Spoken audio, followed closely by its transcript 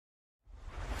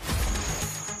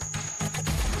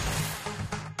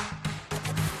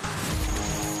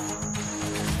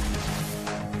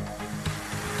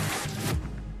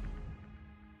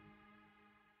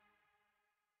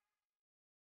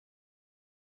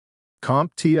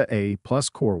CompTIA A plus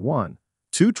Core 1,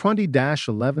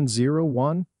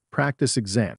 220-1101, Practice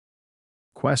Exam.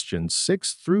 Questions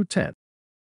 6 through 10.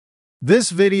 This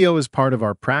video is part of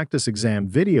our Practice Exam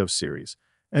video series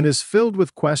and is filled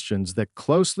with questions that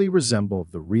closely resemble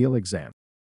the real exam.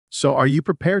 So are you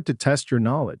prepared to test your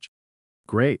knowledge?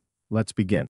 Great, let's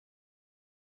begin.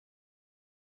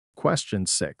 Question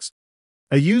 6.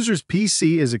 A user's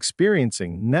PC is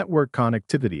experiencing network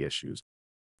connectivity issues.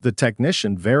 The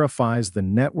technician verifies the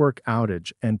network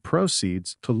outage and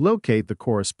proceeds to locate the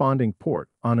corresponding port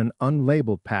on an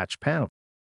unlabeled patch panel.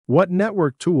 What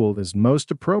network tool is most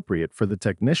appropriate for the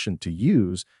technician to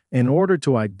use in order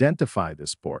to identify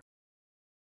this port?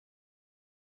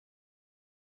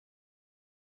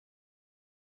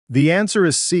 The answer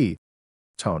is C,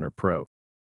 toner probe.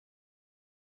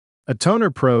 A toner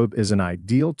probe is an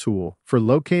ideal tool for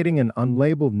locating an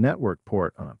unlabeled network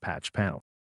port on a patch panel.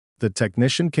 The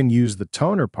technician can use the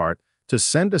toner part to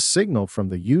send a signal from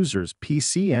the user's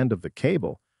PC end of the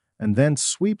cable and then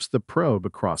sweeps the probe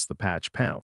across the patch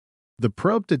panel. The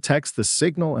probe detects the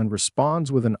signal and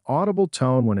responds with an audible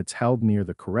tone when it's held near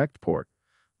the correct port,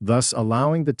 thus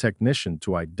allowing the technician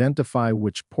to identify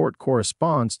which port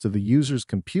corresponds to the user's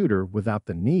computer without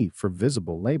the need for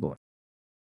visible labeling.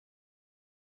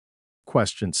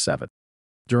 Question 7.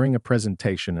 During a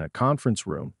presentation in a conference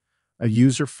room, a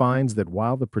user finds that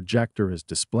while the projector is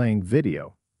displaying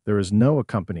video, there is no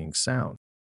accompanying sound.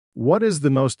 What is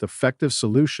the most effective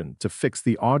solution to fix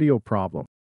the audio problem?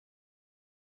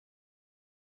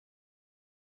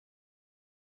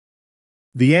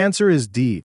 The answer is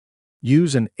D.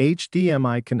 Use an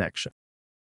HDMI connection.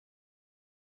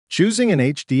 Choosing an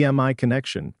HDMI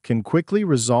connection can quickly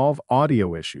resolve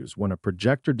audio issues when a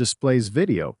projector displays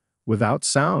video without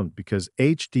sound because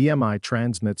HDMI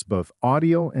transmits both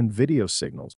audio and video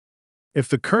signals. If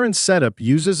the current setup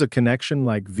uses a connection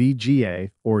like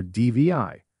VGA or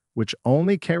DVI, which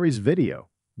only carries video,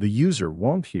 the user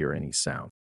won't hear any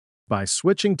sound. By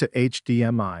switching to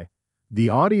HDMI, the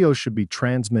audio should be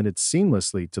transmitted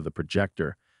seamlessly to the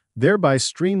projector, thereby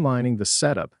streamlining the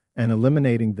setup and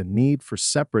eliminating the need for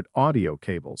separate audio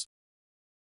cables.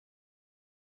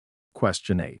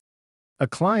 Question 8. A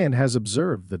client has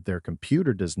observed that their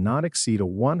computer does not exceed a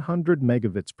 100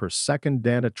 megabits per second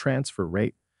data transfer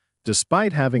rate,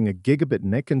 despite having a gigabit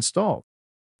NIC installed.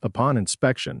 Upon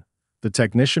inspection, the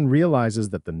technician realizes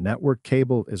that the network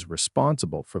cable is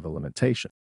responsible for the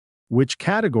limitation. Which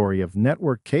category of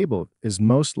network cable is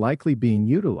most likely being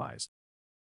utilized?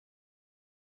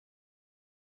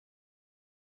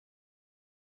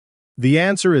 The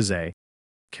answer is A,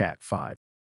 Cat5.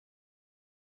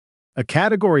 A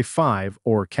Category 5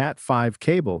 or Cat5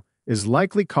 cable is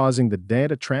likely causing the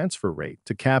data transfer rate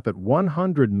to cap at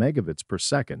 100 megabits per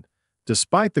second,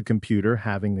 despite the computer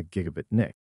having a gigabit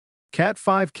NIC.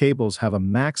 Cat5 cables have a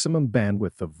maximum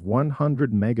bandwidth of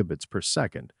 100 megabits per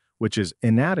second, which is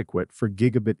inadequate for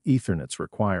gigabit Ethernet's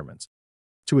requirements.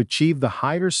 To achieve the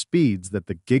higher speeds that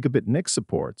the gigabit NIC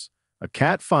supports, a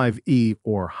Cat5e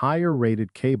or higher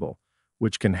rated cable,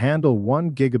 which can handle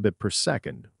 1 gigabit per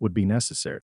second, would be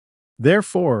necessary.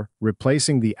 Therefore,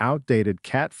 replacing the outdated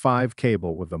Cat5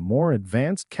 cable with a more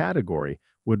advanced category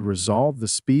would resolve the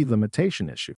speed limitation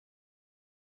issue.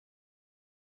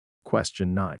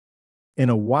 Question 9. In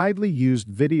a widely used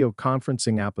video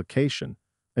conferencing application,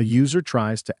 a user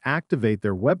tries to activate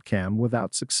their webcam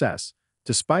without success,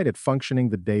 despite it functioning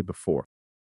the day before.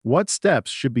 What steps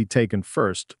should be taken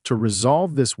first to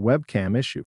resolve this webcam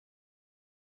issue?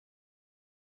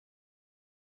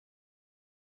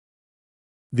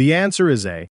 The answer is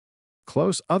A.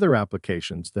 Close other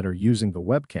applications that are using the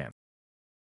webcam.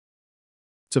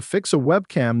 To fix a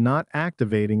webcam not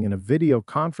activating in a video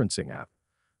conferencing app,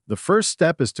 the first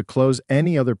step is to close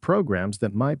any other programs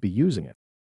that might be using it.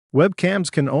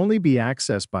 Webcams can only be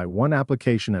accessed by one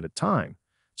application at a time,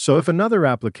 so if another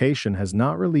application has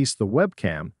not released the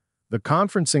webcam, the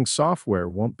conferencing software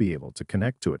won't be able to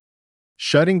connect to it.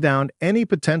 Shutting down any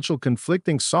potential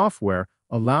conflicting software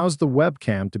allows the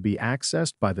webcam to be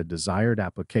accessed by the desired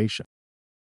application.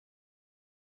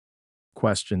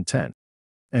 Question 10.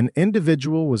 An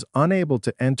individual was unable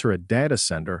to enter a data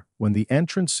center when the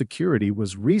entrance security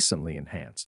was recently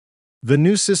enhanced. The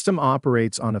new system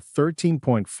operates on a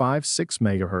 13.56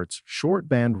 MHz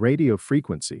short-band radio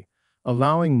frequency,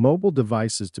 allowing mobile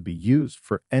devices to be used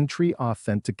for entry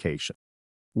authentication.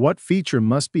 What feature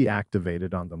must be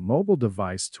activated on the mobile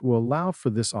device to allow for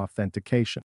this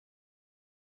authentication?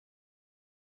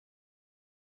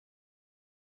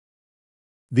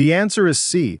 The answer is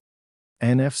C,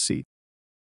 NFC.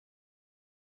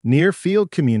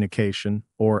 Near-field communication,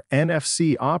 or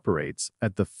NFC, operates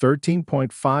at the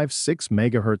 13.56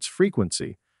 MHz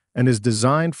frequency and is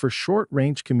designed for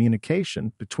short-range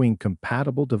communication between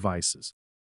compatible devices.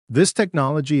 This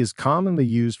technology is commonly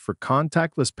used for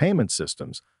contactless payment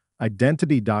systems,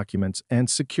 identity documents, and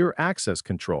secure access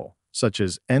control, such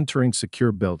as entering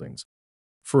secure buildings.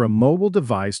 For a mobile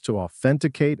device to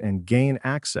authenticate and gain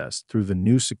access through the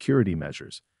new security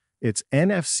measures, its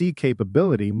NFC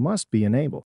capability must be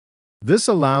enabled. This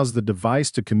allows the device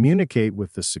to communicate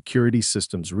with the security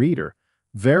system's reader,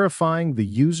 verifying the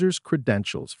user's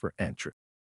credentials for entry.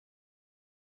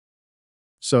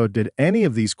 So, did any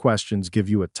of these questions give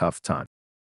you a tough time?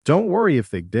 Don't worry if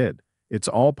they did. It's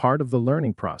all part of the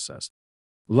learning process.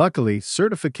 Luckily,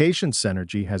 Certification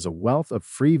Cynergy has a wealth of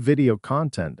free video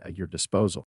content at your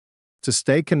disposal. To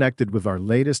stay connected with our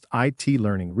latest IT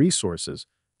learning resources,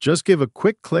 just give a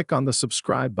quick click on the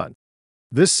subscribe button.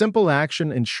 This simple action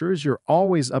ensures you're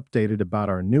always updated about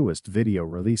our newest video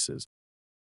releases.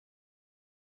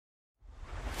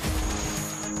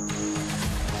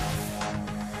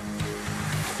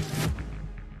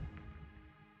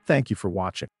 Thank you for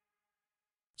watching.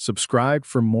 Subscribe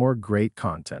for more great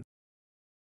content.